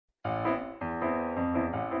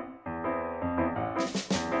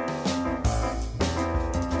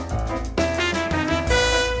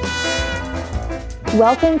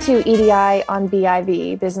Welcome to EDI on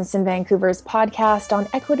BIV, Business in Vancouver's podcast on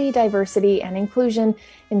equity, diversity, and inclusion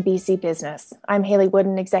in BC business. I'm Hayley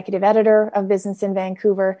Wooden, Executive Editor of Business in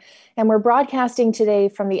Vancouver, and we're broadcasting today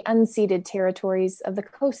from the unceded territories of the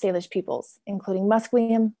Coast Salish peoples, including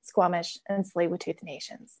Musqueam, Squamish, and Tsleil-Waututh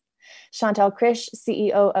nations. Chantal Krish,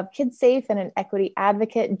 CEO of KidSafe and an equity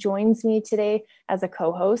advocate, joins me today as a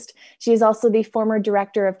co-host. She is also the former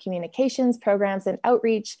Director of Communications, Programs, and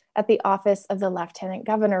Outreach at the Office of the Lieutenant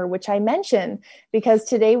Governor, which I mention because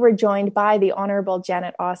today we're joined by the Honourable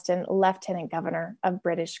Janet Austin, Lieutenant Governor of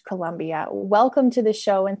British Columbia. Welcome to the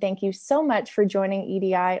show, and thank you so much for joining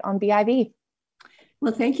EDI on BIV.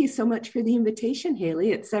 Well, thank you so much for the invitation,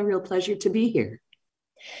 Hayley. It's a real pleasure to be here.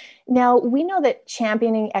 Now, we know that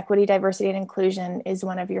championing equity, diversity, and inclusion is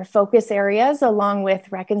one of your focus areas, along with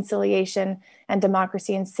reconciliation and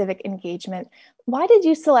democracy and civic engagement. Why did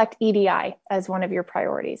you select EDI as one of your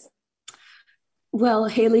priorities? Well,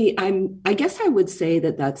 Hayley, I guess I would say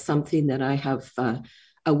that that's something that I have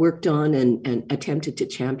worked on and attempted to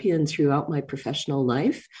champion throughout my professional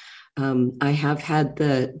life. I have had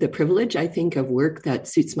the privilege, I think, of work that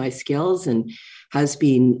suits my skills and has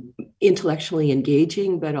been intellectually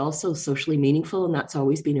engaging, but also socially meaningful. And that's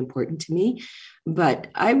always been important to me. But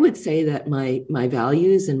I would say that my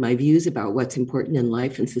values and my views about what's important in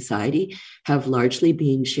life and society have largely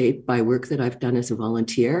been shaped by work that I've done as a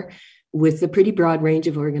volunteer with a pretty broad range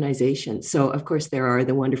of organizations. So, of course, there are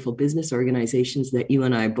the wonderful business organizations that you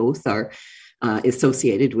and I both are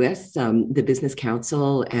associated with, the Business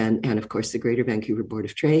Council and of course, the Greater Vancouver Board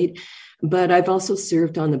of Trade. But I've also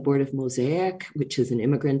served on the board of Mosaic, which is an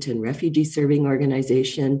immigrant and refugee serving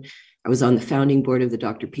organization. I was on the founding board of the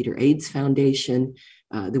Dr. Peter AIDS Foundation,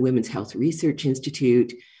 the Women's Health Research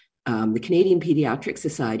Institute, the Canadian Pediatric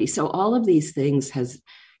Society. So all of these things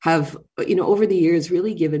have, over the years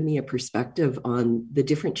really given me a perspective on the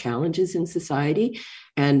different challenges in society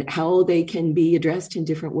and how they can be addressed in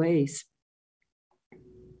different ways.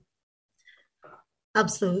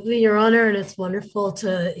 Absolutely, Your Honor, and it's wonderful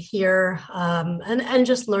to hear and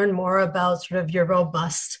just learn more about sort of your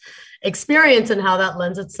robust experience and how that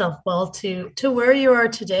lends itself well to where you are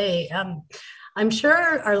today. I'm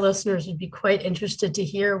sure our listeners would be quite interested to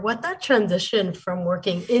hear what that transition from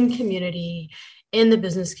working in community, in the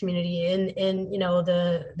business community, in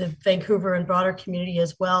the Vancouver and broader community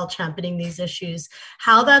as well, championing these issues,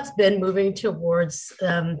 how that's been moving towards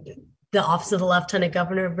the Office of the Lieutenant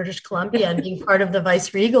Governor of British Columbia and being part of the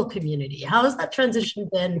Vice-Regal community. How has that transition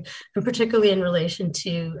been, and particularly in relation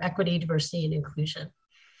to equity, diversity, and inclusion?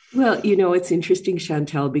 Well, it's interesting,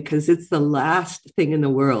 Chantal, because it's the last thing in the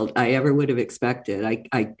world I ever would have expected.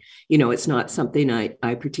 It's not something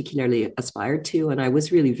I particularly aspired to, and I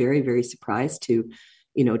was really very, very surprised to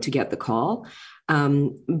get the call.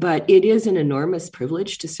 But it is an enormous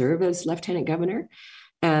privilege to serve as Lieutenant Governor.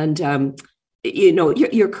 And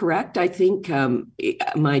you're correct. I think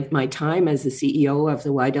my time as the CEO of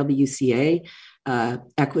the YWCA,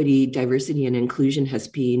 equity, diversity, and inclusion has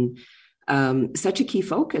been such a key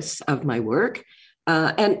focus of my work.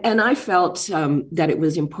 And I felt that it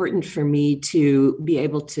was important for me to be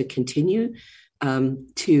able to continue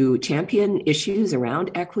to champion issues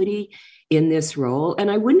around equity in this role.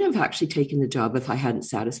 And I wouldn't have actually taken the job if I hadn't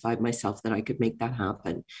satisfied myself that I could make that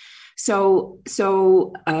happen. So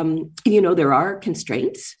there are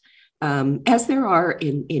constraints, as there are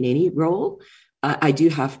in any role. I do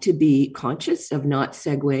have to be conscious of not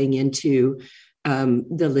segueing into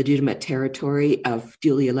the legitimate territory of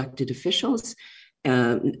duly elected officials.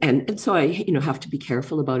 And so I have to be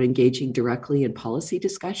careful about engaging directly in policy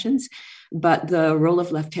discussions. But the role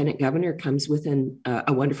of Lieutenant Governor comes within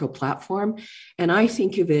a wonderful platform. And I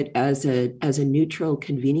think of it as a neutral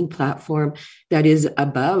convening platform that is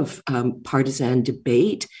above partisan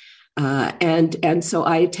debate. And so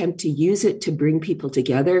I attempt to use it to bring people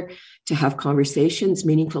together, to have conversations,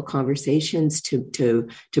 meaningful conversations, to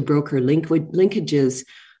broker linkages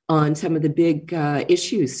on some of the big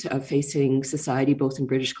issues facing society, both in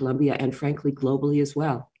British Columbia and frankly, globally as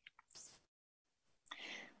well.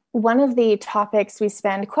 One of the topics we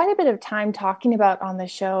spend quite a bit of time talking about on the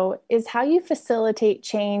show is how you facilitate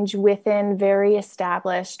change within very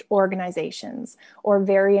established organizations or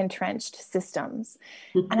very entrenched systems.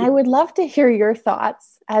 Mm-hmm. And I would love to hear your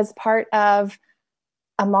thoughts as part of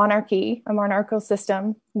a monarchy, a monarchical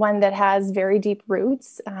system, one that has very deep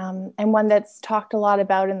roots, and one that's talked a lot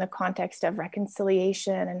about in the context of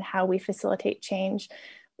reconciliation and how we facilitate change.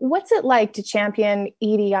 What's it like to champion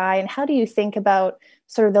EDI, and how do you think about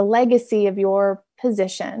sort of the legacy of your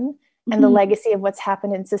position and the legacy of what's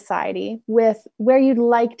happened in society with where you'd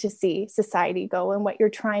like to see society go and what you're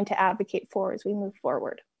trying to advocate for as we move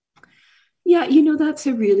forward? Yeah, that's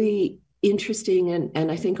a really interesting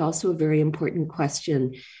and I think also a very important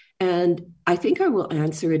question. And I think I will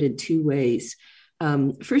answer it in two ways.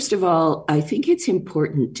 First of all, I think it's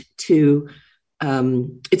important to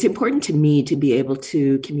me to be able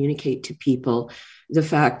to communicate to people the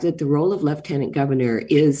fact that the role of Lieutenant Governor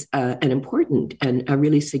is an important and a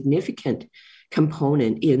really significant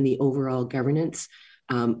component in the overall governance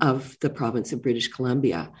of the province of British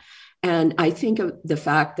Columbia. And I think of the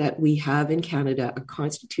fact that we have in Canada a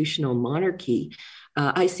constitutional monarchy.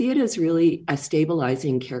 I see it as really a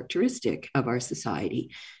stabilizing characteristic of our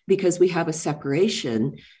society because we have a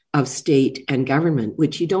separation of state and government,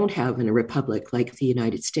 which you don't have in a republic like the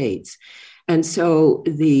United States. And so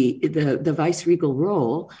the viceregal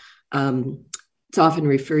role, it's often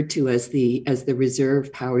referred to as the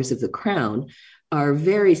reserve powers of the crown, are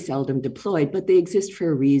very seldom deployed, but they exist for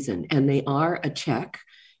a reason, and they are a check.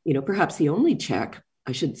 Perhaps the only check,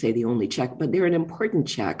 I shouldn't say the only check, but they're an important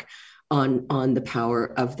check on the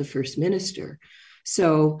power of the First Minister.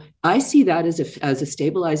 So I see that as a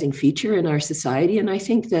stabilizing feature in our society. And I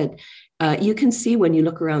think that you can see when you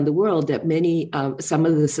look around the world that some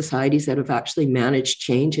of the societies that have actually managed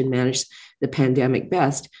change and managed the pandemic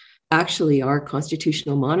best actually are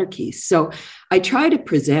constitutional monarchies. So I try to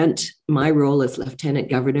present my role as Lieutenant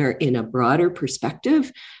Governor in a broader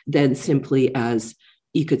perspective than simply as,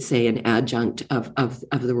 you could say, an adjunct of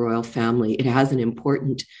the royal family. It has an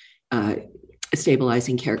important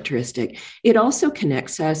stabilizing characteristic. It also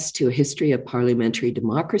connects us to a history of parliamentary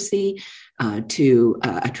democracy, to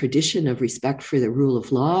a tradition of respect for the rule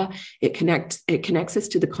of law. It connects us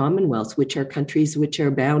to the Commonwealth, which are countries which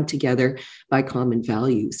are bound together by common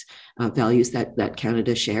values, values that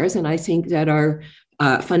Canada shares, and I think that are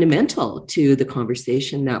fundamental to the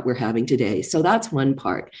conversation that we're having today. So that's one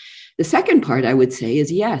part. The second part, I would say,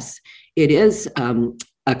 is yes, it is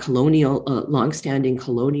a colonial, longstanding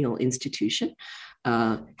colonial institution.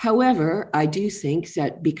 However, I do think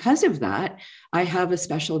that because of that, I have a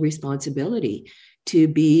special responsibility to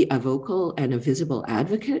be a vocal and a visible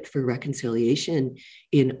advocate for reconciliation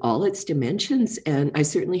in all its dimensions. And I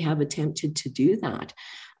certainly have attempted to do that.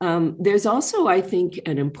 There's also, I think,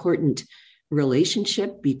 an important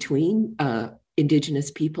relationship between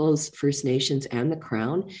Indigenous peoples, First Nations, and the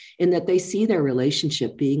Crown, in that they see their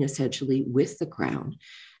relationship being essentially with the Crown.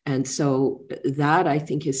 And so that, I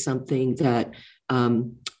think, is something that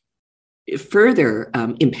further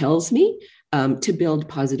impels me to build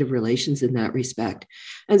positive relations in that respect.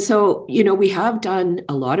 And so, we have done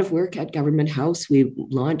a lot of work at Government House. We've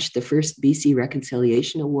launched the first BC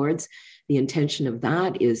Reconciliation Awards. The intention of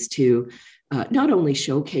that is to not only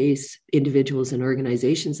showcase individuals and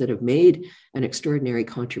organizations that have made an extraordinary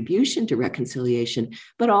contribution to reconciliation,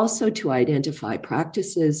 but also to identify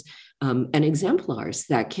practices and exemplars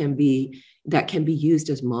that can be used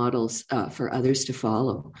as models for others to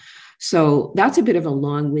follow. So that's a bit of a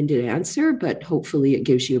long-winded answer, but hopefully it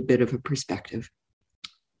gives you a bit of a perspective.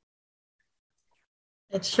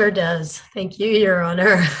 It sure does. Thank you, Your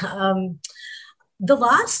Honor. The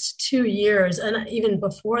last 2 years, and even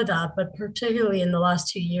before that, but particularly in the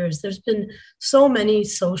last 2 years, there's been so many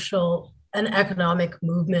social and economic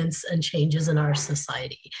movements and changes in our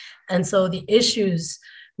society. And so the issues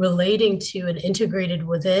relating to and integrated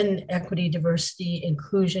within equity, diversity,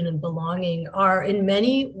 inclusion, and belonging are in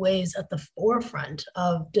many ways at the forefront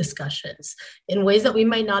of discussions in ways that we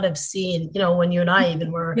might not have seen, when you and I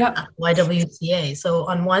even were at YWCA. So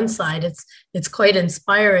on one side, it's quite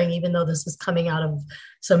inspiring, even though this is coming out of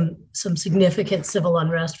some significant civil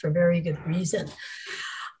unrest for very good reason.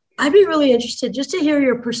 I'd be really interested just to hear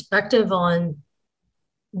your perspective on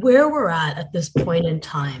where we're at this point in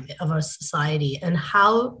time of our society, and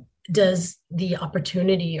how does the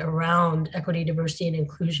opportunity around equity, diversity, and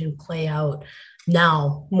inclusion play out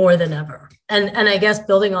now more than ever? And I guess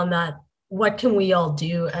building on that, what can we all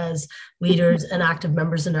do as leaders and active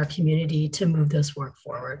members in our community to move this work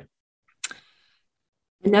forward?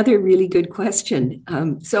 Another really good question.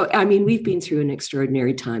 We've been through an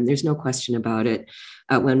extraordinary time. There's no question about it.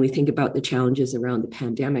 When we think about the challenges around the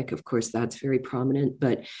pandemic, of course, that's very prominent.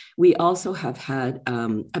 But we also have had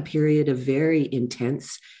a period of very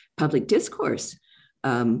intense public discourse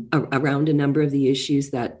around a number of the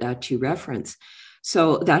issues that you reference.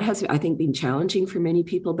 So that has, I think, been challenging for many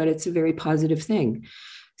people, but it's a very positive thing.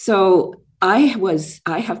 So I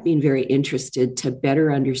have been very interested to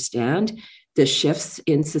better understand the shifts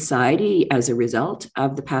in society as a result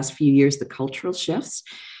of the past few years, the cultural shifts.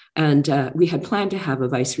 And we had planned to have a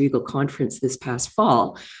vice-regal conference this past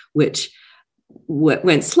fall, which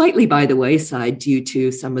went slightly by the wayside due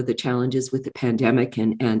to some of the challenges with the pandemic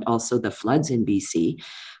and also the floods in BC.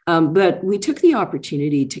 But we took the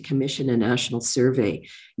opportunity to commission a national survey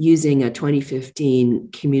using a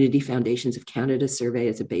 2015 Community Foundations of Canada survey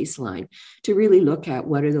as a baseline to really look at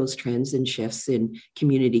what are those trends and shifts in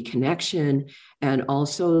community connection and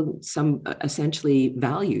also some essentially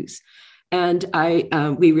values. And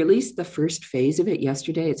we released the first phase of it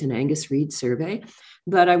yesterday. It's an Angus Reid survey.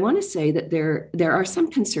 But I want to say that there are some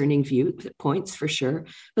concerning viewpoints for sure,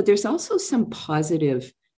 but there's also some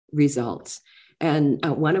positive results. And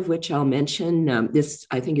one of which I'll mention, this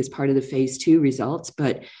I think is part of the phase 2 results,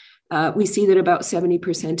 but we see that about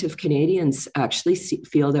 70% of Canadians actually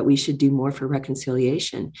feel that we should do more for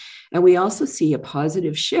reconciliation. And we also see a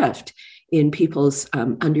positive shift in people's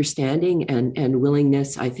understanding and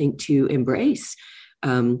willingness, I think, to embrace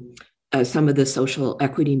some of the social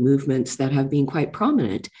equity movements that have been quite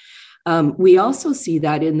prominent. We also see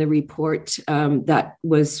that in the report that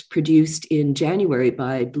was produced in January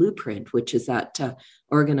by Blueprint, which is that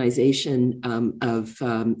organization of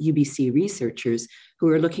UBC researchers who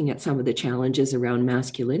are looking at some of the challenges around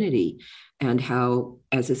masculinity and how,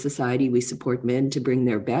 as a society, we support men to bring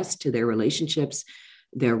their best to their relationships,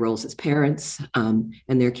 their roles as parents, and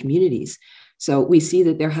their communities. So we see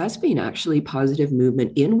that there has been actually positive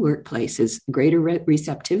movement in workplaces, greater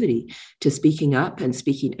receptivity to speaking up and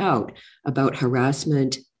speaking out about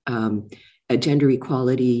harassment, gender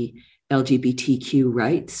equality, LGBTQ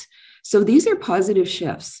rights. So these are positive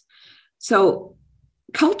shifts. So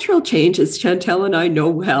cultural change, as Chantel and I know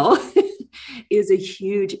well, is a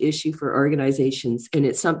huge issue for organizations. And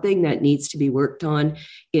it's something that needs to be worked on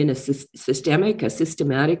in a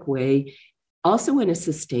systematic way, also in a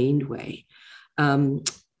sustained way.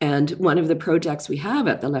 And one of the projects we have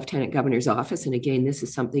at the Lieutenant Governor's office, and again, this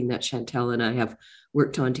is something that Chantel and I have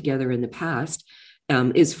worked on together in the past,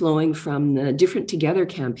 is flowing from the Different Together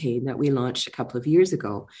campaign that we launched a couple of years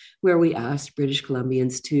ago, where we asked British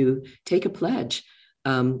Columbians to take a pledge,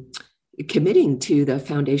 committing to the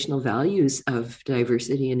foundational values of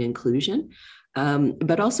diversity and inclusion,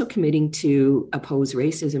 but also committing to oppose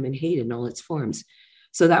racism and hate in all its forms.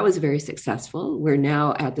 So that was very successful. We're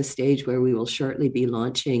now at the stage where we will shortly be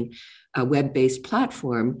launching a web-based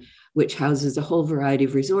platform, which houses a whole variety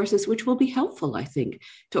of resources, which will be helpful, I think,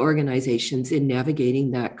 to organizations in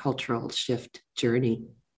navigating that cultural shift journey.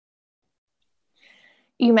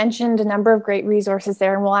 You mentioned a number of great resources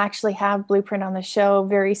there, and we'll actually have Blueprint on the show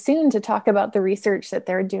very soon to talk about the research that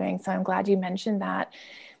they're doing. So I'm glad you mentioned that.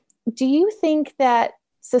 Do you think that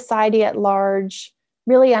society at large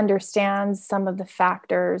really understands some of the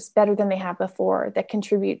factors better than they have before that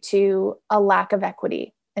contribute to a lack of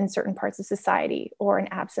equity in certain parts of society or an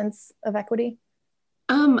absence of equity?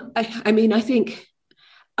 I think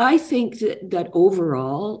that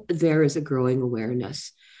overall there is a growing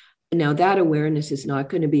awareness. Now, that awareness is not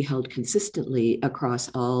going to be held consistently across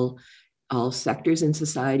all sectors in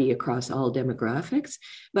society, across all demographics,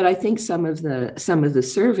 but I think some of the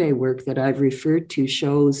survey work that I've referred to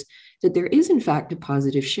shows that there is, in fact, a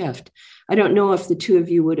positive shift. I don't know if the two of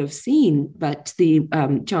you would have seen, but the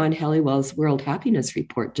John Helliwell's World Happiness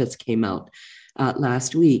Report just came out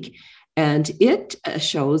last week. And it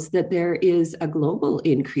shows that there is a global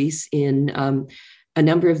increase in a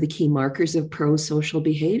number of the key markers of pro-social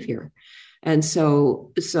behavior. And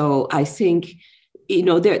so I think,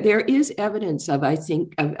 there is evidence of, I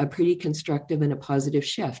think, a pretty constructive and a positive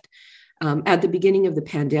shift. At the beginning of the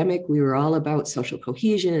pandemic, we were all about social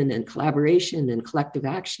cohesion and collaboration and collective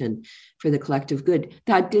action for the collective good.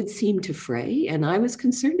 That did seem to fray, and I was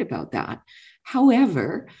concerned about that.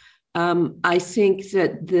 However, I think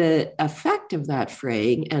that the effect of that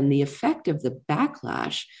fraying and the effect of the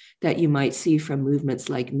backlash that you might see from movements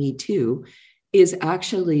like Me Too is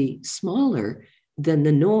actually smaller than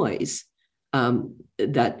the noise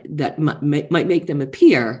that might make them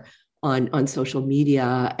appear on social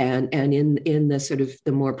media and in the sort of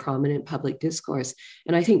the more prominent public discourse.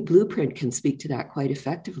 And I think Blueprint can speak to that quite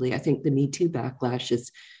effectively. I think the Me Too backlash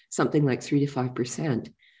is something like 3 to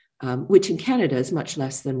 5%, which in Canada is much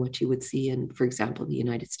less than what you would see in, for example, the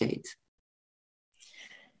United States.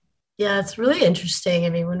 Yeah, it's really interesting. I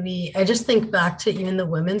mean, I just think back to even the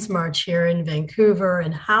Women's March here in Vancouver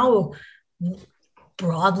and how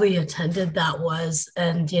broadly attended that was,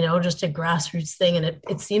 and just a grassroots thing, and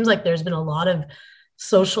it seems like there's been a lot of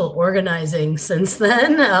social organizing since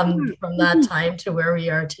then, from that time to where we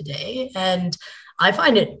are today. And I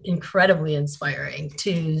find it incredibly inspiring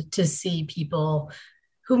to see people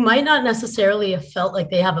who might not necessarily have felt like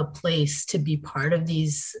they have a place to be part of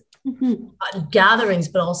these gatherings,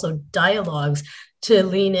 but also dialogues, to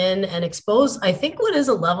lean in and expose, I think, what is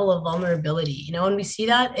a level of vulnerability, and we see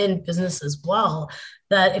that in business as well,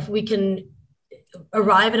 that if we can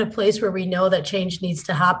arrive at a place where we know that change needs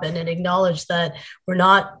to happen and acknowledge that we're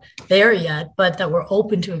not there yet, but that we're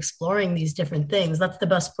open to exploring these different things, that's the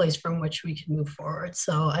best place from which we can move forward.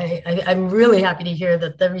 So I'm really happy to hear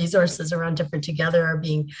that the resources around Different Together are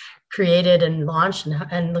being created and launched,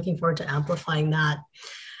 and looking forward to amplifying that.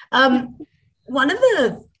 One of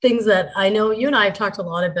the things that I know you and I have talked a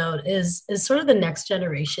lot about is sort of the next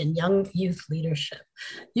generation, young youth leadership.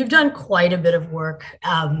 You've done quite a bit of work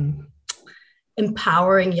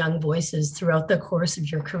empowering young voices throughout the course of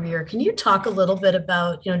your career. Can you talk a little bit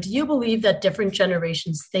about, do you believe that different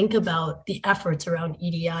generations think about the efforts around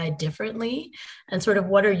EDI differently? And sort of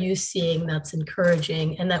what are you seeing that's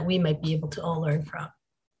encouraging and that we might be able to all learn from?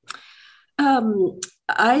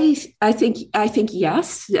 I think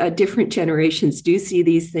yes, different generations do see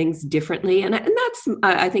these things differently, and that's,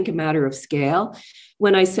 I think, a matter of scale.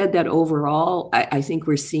 When I said that overall, I think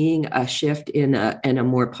we're seeing a shift in a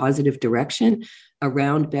more positive direction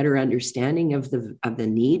around better understanding of the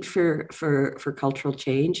need for cultural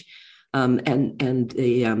change. But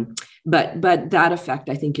that effect,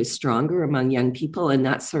 I think, is stronger among young people, and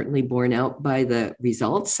that's certainly borne out by the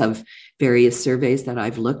results of various surveys that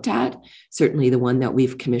I've looked at. Certainly, the one that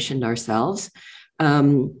we've commissioned ourselves.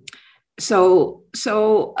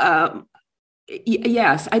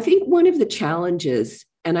 Yes, I think one of the challenges,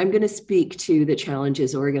 and I'm going to speak to the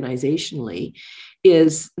challenges organizationally,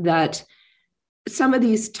 is that some of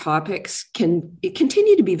these topics can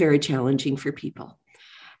continue to be very challenging for people.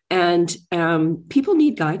 And people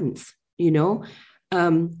need guidance,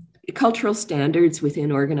 Cultural standards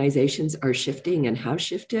within organizations are shifting and have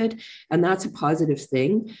shifted, and that's a positive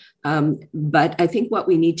thing. But I think what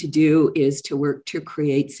we need to do is to work to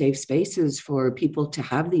create safe spaces for people to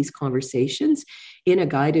have these conversations in a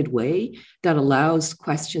guided way that allows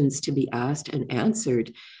questions to be asked and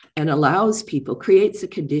answered, and creates the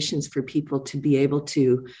conditions for people to be able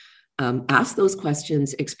to ask those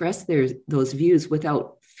questions, express those views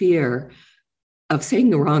without fear of saying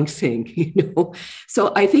the wrong thing,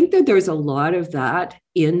 So I think that there's a lot of that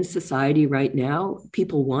in society right now.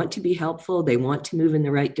 People want to be helpful. They want to move in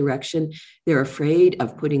the right direction. They're afraid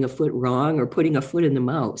of putting a foot wrong or putting a foot in the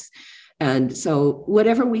mouth. And so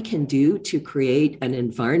whatever we can do to create an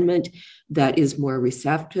environment that is more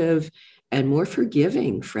receptive and more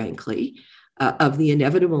forgiving, frankly, of the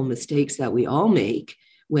inevitable mistakes that we all make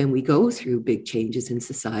when we go through big changes in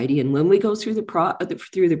society and when we go through the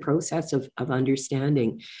process of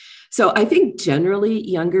understanding. So I think generally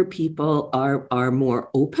younger people are more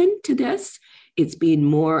open to this. It's been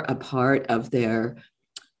more a part of their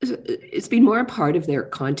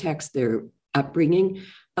context, their upbringing.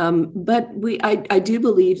 But I do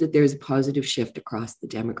believe that there's a positive shift across the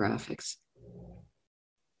demographics.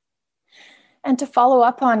 And to follow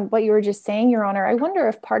up on what you were just saying, Your Honor, I wonder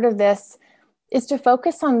if part of this is to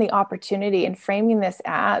focus on the opportunity and framing this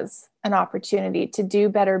as an opportunity to do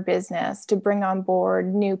better business, to bring on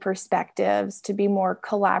board new perspectives, to be more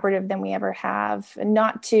collaborative than we ever have, and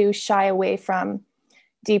not to shy away from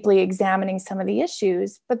deeply examining some of the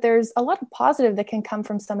issues. But there's a lot of positive that can come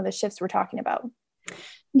from some of the shifts we're talking about.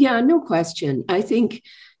 Yeah, no question. I think,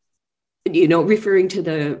 referring to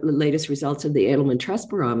the latest results of the Edelman Trust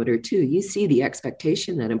Barometer too, you see the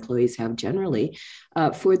expectation that employees have generally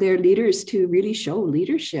for their leaders to really show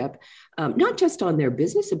leadership, not just on their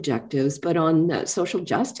business objectives, but on social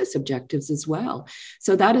justice objectives as well.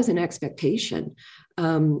 So that is an expectation.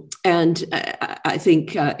 And I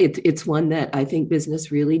think it's one that I think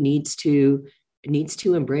business really needs to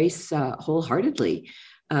embrace wholeheartedly.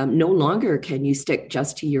 No longer can you stick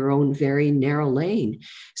just to your own very narrow lane.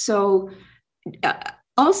 So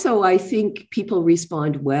also, I think people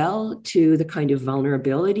respond well to the kind of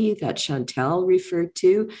vulnerability that Chantal referred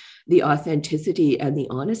to, the authenticity and the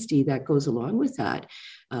honesty that goes along with that.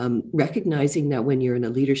 Recognizing that when you're in a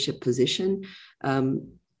leadership position,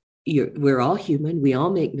 we're all human, we all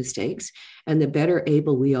make mistakes, and the better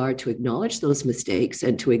able we are to acknowledge those mistakes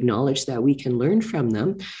and to acknowledge that we can learn from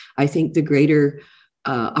them, I think the greater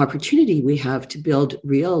opportunity we have to build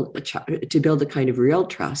a kind of real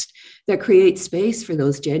trust that creates space for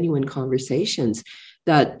those genuine conversations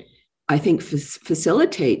that I think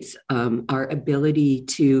facilitates our ability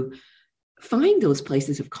to find those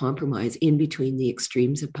places of compromise in between the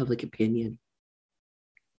extremes of public opinion.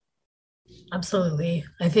 Absolutely.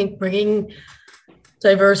 I think bringing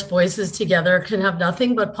diverse voices together can have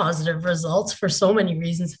nothing but positive results for so many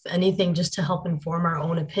reasons, if anything, just to help inform our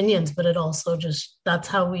own opinions. But it also just, that's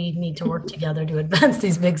how we need to work together to advance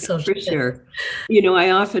these big social For sure. I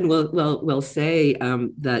often will say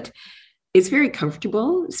that it's very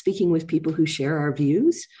comfortable speaking with people who share our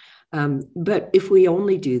views. But if we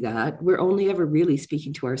only do that, we're only ever really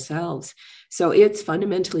speaking to ourselves. So it's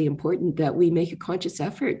fundamentally important that we make a conscious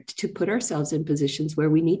effort to put ourselves in positions where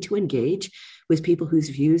we need to engage with people whose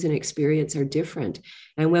views and experience are different.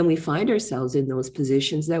 And when we find ourselves in those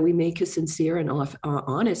positions, that we make a sincere and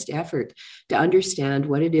honest effort to understand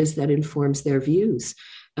what it is that informs their views,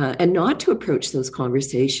 and not to approach those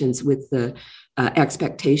conversations with the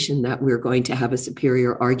expectation that we're going to have a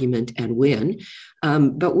superior argument and win,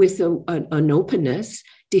 but with an openness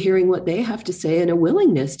to hearing what they have to say and a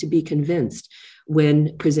willingness to be convinced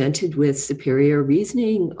when presented with superior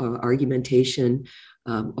reasoning or argumentation,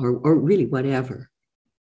 or really whatever.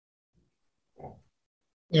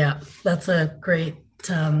 Yeah, that's a great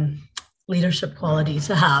leadership quality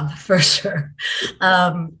to have, for sure.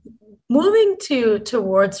 Moving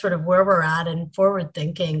towards sort of where we're at and forward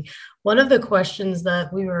thinking, one of the questions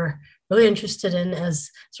that we were really interested in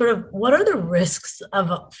is sort of what are the risks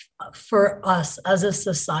for us as a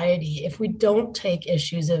society if we don't take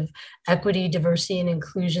issues of equity, diversity, and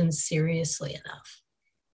inclusion seriously enough?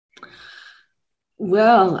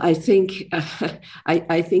 Well, I think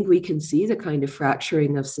I think we can see the kind of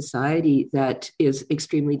fracturing of society that is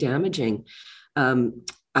extremely damaging.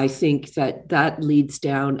 I think that leads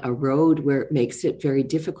down a road where it makes it very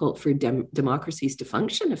difficult for democracies to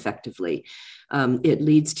function effectively. It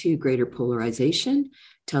leads to greater polarization,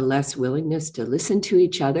 to less willingness to listen to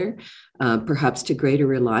each other, perhaps to greater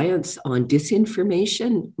reliance on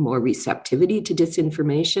disinformation, more receptivity to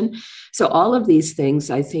disinformation. So all of these things,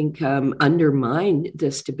 I think, undermine the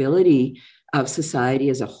stability of society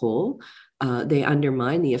as a whole. They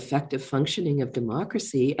undermine the effective functioning of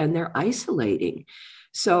democracy, and they're isolating.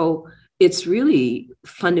 So it's really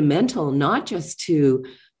fundamental, not just to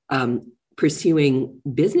pursuing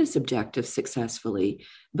business objectives successfully,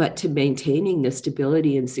 but to maintaining the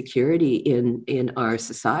stability and security in our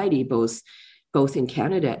society, both in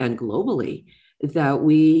Canada and globally, that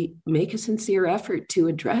we make a sincere effort to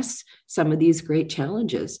address some of these great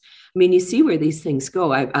challenges. I mean, you see where these things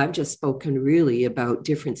go. I've just spoken really about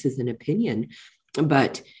differences in opinion,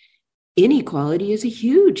 but inequality is a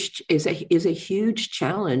huge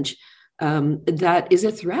challenge that is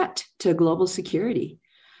a threat to global security.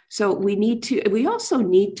 So we also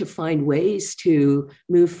need to find ways to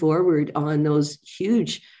move forward on those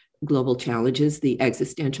huge global challenges, the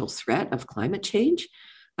existential threat of climate change,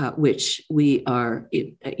 which we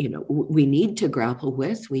need to grapple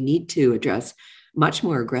with. We need to address much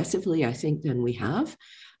more aggressively, I think, than we have.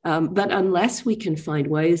 But unless we can find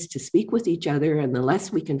ways to speak with each other, and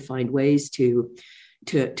unless we can find ways to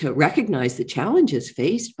recognize the challenges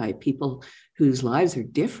faced by people whose lives are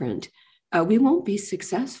different, we won't be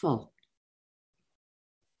successful.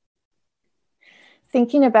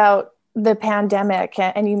 Thinking about the pandemic,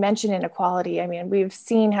 and you mentioned inequality, I mean, we've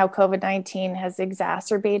seen how COVID-19 has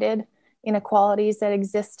exacerbated inequalities that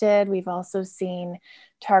existed. We've also seen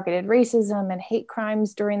targeted racism and hate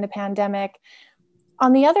crimes during the pandemic.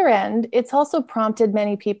 On the other end, it's also prompted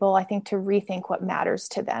many people, I think, to rethink what matters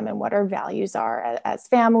to them and what our values are as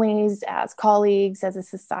families, as colleagues, as a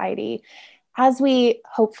society. As we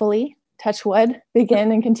hopefully, touch wood,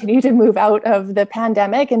 begin and continue to move out of the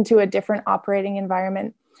pandemic into a different operating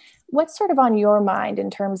environment, what's sort of on your mind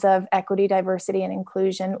in terms of equity, diversity, and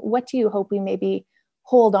inclusion? What do you hope we maybe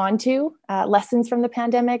hold on to, lessons from the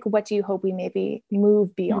pandemic? What do you hope we maybe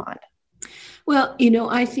move beyond? Well,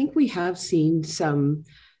 I think we've seen some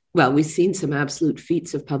absolute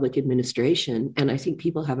feats of public administration, and I think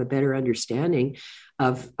people have a better understanding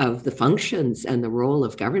of the functions and the role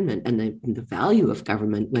of government and the value of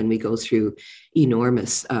government when we go through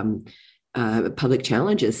enormous public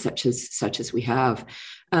challenges such as we have.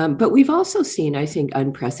 But we've also seen, I think,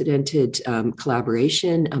 unprecedented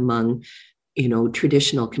collaboration among,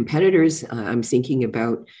 traditional competitors. I'm thinking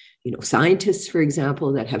about scientists, for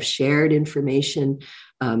example, that have shared information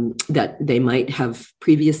that they might have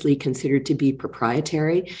previously considered to be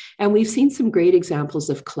proprietary. And we've seen some great examples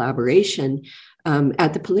of collaboration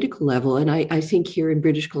at the political level. And I think here in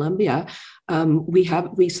British Columbia,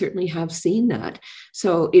 we certainly have seen that.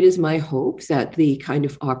 So it is my hope that the kind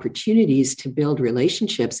of opportunities to build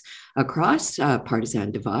relationships across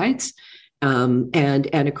partisan divides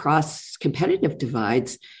and across competitive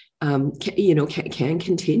divides can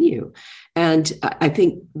continue. And I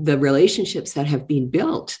think the relationships that have been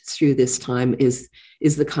built through this time is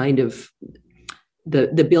the kind of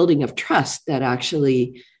the building of trust that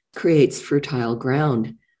actually creates fertile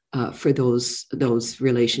ground for those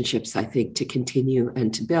relationships, I think, to continue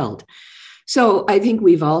and to build. So I think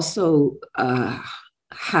we've also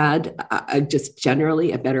had just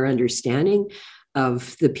generally a better understanding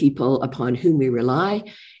of the people upon whom we rely,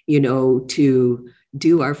 to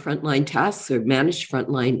do our frontline tasks or manage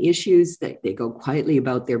frontline issues, that they go quietly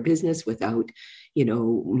about their business without,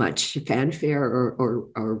 much fanfare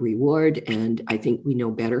or reward. And I think we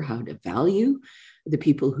know better how to value the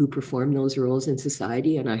people who perform those roles in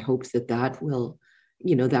society. And I hope that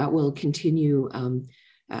will continue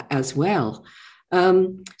as well.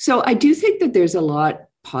 So I do think that there's a lot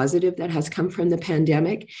positive that has come from the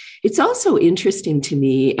pandemic. It's also interesting to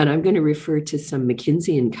me, and I'm going to refer to some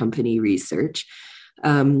McKinsey and Company research.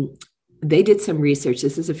 They did some research,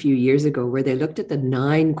 this is a few years ago, where they looked at the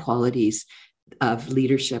 9 qualities of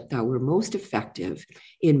leadership that were most effective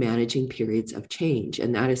in managing periods of change.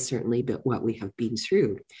 And that is certainly what we have been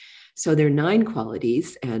through. So there are 9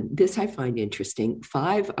 qualities, and this I find interesting.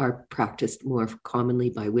 5 are practiced more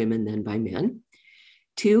commonly by women than by men.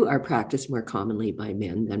 2 are practiced more commonly by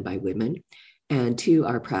men than by women, and 2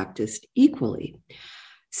 are practiced equally.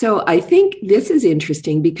 So I think this is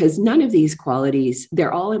interesting because none of these qualities,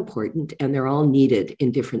 they're all important and they're all needed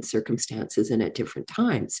in different circumstances and at different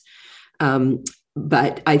times.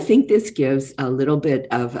 But I think this gives a little bit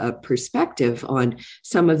of a perspective on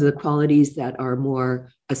some of the qualities that are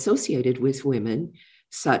more associated with women,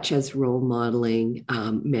 such as role modeling,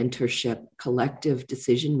 mentorship, collective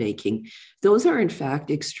decision-making. Those are in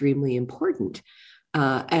fact extremely important.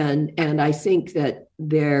 And I think that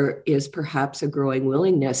there is perhaps a growing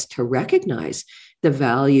willingness to recognize the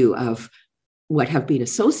value of what have been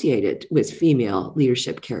associated with female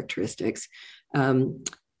leadership characteristics,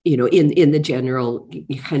 in the general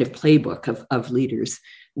kind of playbook of leaders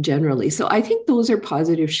generally. So I think those are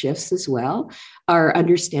positive shifts as well. Our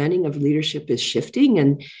understanding of leadership is shifting,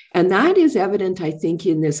 and that is evident, I think,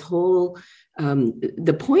 in this whole,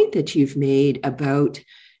 the point that you've made about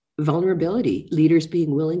vulnerability, leaders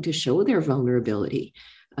being willing to show their vulnerability.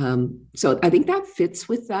 So I think that fits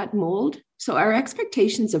with that mold. So our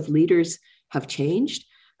expectations of leaders have changed.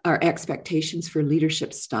 Our expectations for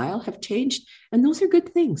leadership style have changed, and those are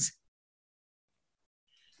good things.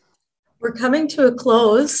 We're coming to a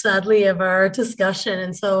close, sadly, of our discussion.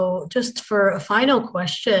 And so just for a final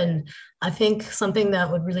question, I think something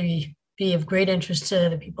that would really be of great interest to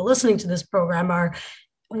the people listening to this program are,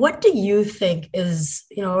 what do you think is,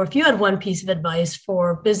 if you had one piece of advice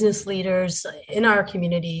for business leaders in our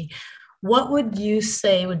community, what would you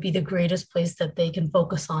say would be the greatest place that they can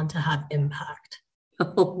focus on to have impact?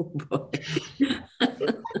 Oh, boy.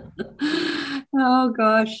 Oh,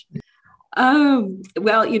 gosh.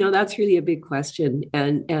 Well, that's really a big question.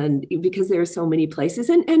 And because there are so many places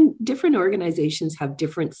and different organizations have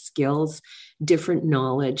different skills, different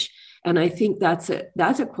knowledge. And I think that's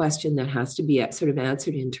a question that has to be sort of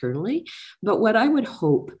answered internally. But what I would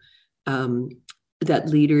hope that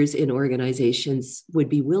leaders in organizations would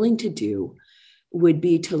be willing to do would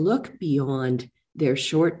be to look beyond their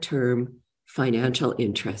short-term financial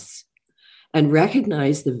interests and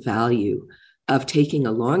recognize the value of taking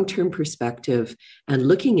a long-term perspective and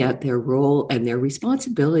looking at their role and their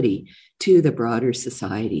responsibility to the broader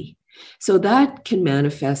society. So that can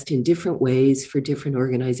manifest in different ways for different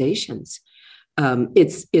organizations.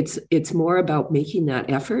 It's more about making that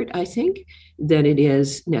effort, I think, than it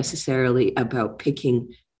is necessarily about picking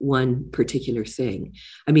one particular thing.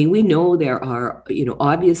 I mean, we know there are,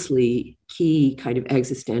 obviously key kind of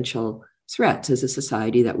existential threats as a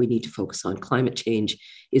society that we need to focus on. Climate change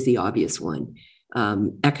is the obvious one.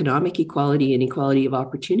 Economic equality and equality of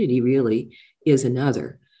opportunity really is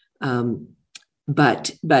another.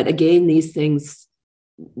 But again, these things,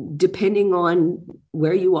 depending on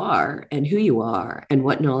where you are and who you are and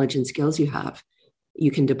what knowledge and skills you have,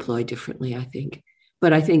 you can deploy differently, I think.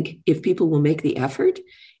 But I think if people will make the effort,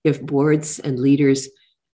 if boards and leaders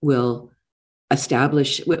will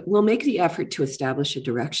make the effort to establish a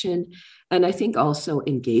direction, and I think also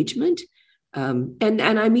engagement, and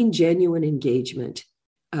I mean genuine engagement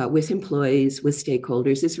with employees, with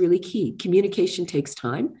stakeholders is really key. Communication takes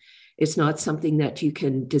time. It's not something that you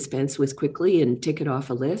can dispense with quickly and tick it off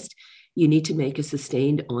a list. You need to make a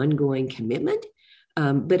sustained, ongoing commitment.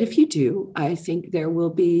 But if you do, I think there will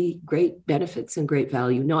be great benefits and great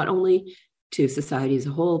value, not only to society as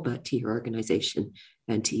a whole, but to your organization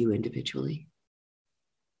and to you individually.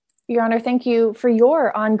 Your Honor, thank you for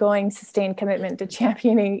your ongoing sustained commitment to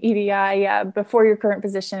championing EDI before your current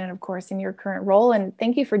position and, of course, in your current role. And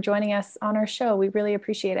thank you for joining us on our show. We really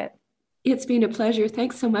appreciate it. It's been a pleasure.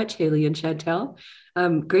 Thanks so much, Haley and Chantel.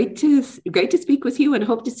 Great to speak with you, and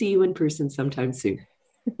hope to see you in person sometime soon.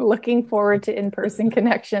 Looking forward to in-person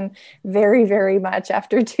connection very, very much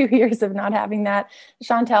after 2 years of not having that.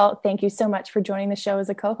 Chantel, thank you so much for joining the show as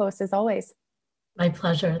a co-host, as always. My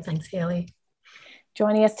pleasure. Thanks, Haley.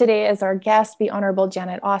 Joining us today as our guest, the Honorable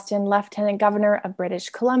Janet Austin, Lieutenant Governor of British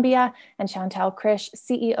Columbia, and Chantel Krish,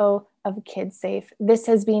 CEO of KidSafe. This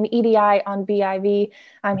has been EDI on BIV.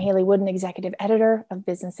 I'm Haley Wooden, Executive Editor of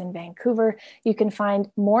Business in Vancouver. You can find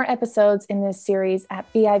more episodes in this series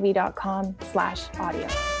at biv.com/audio.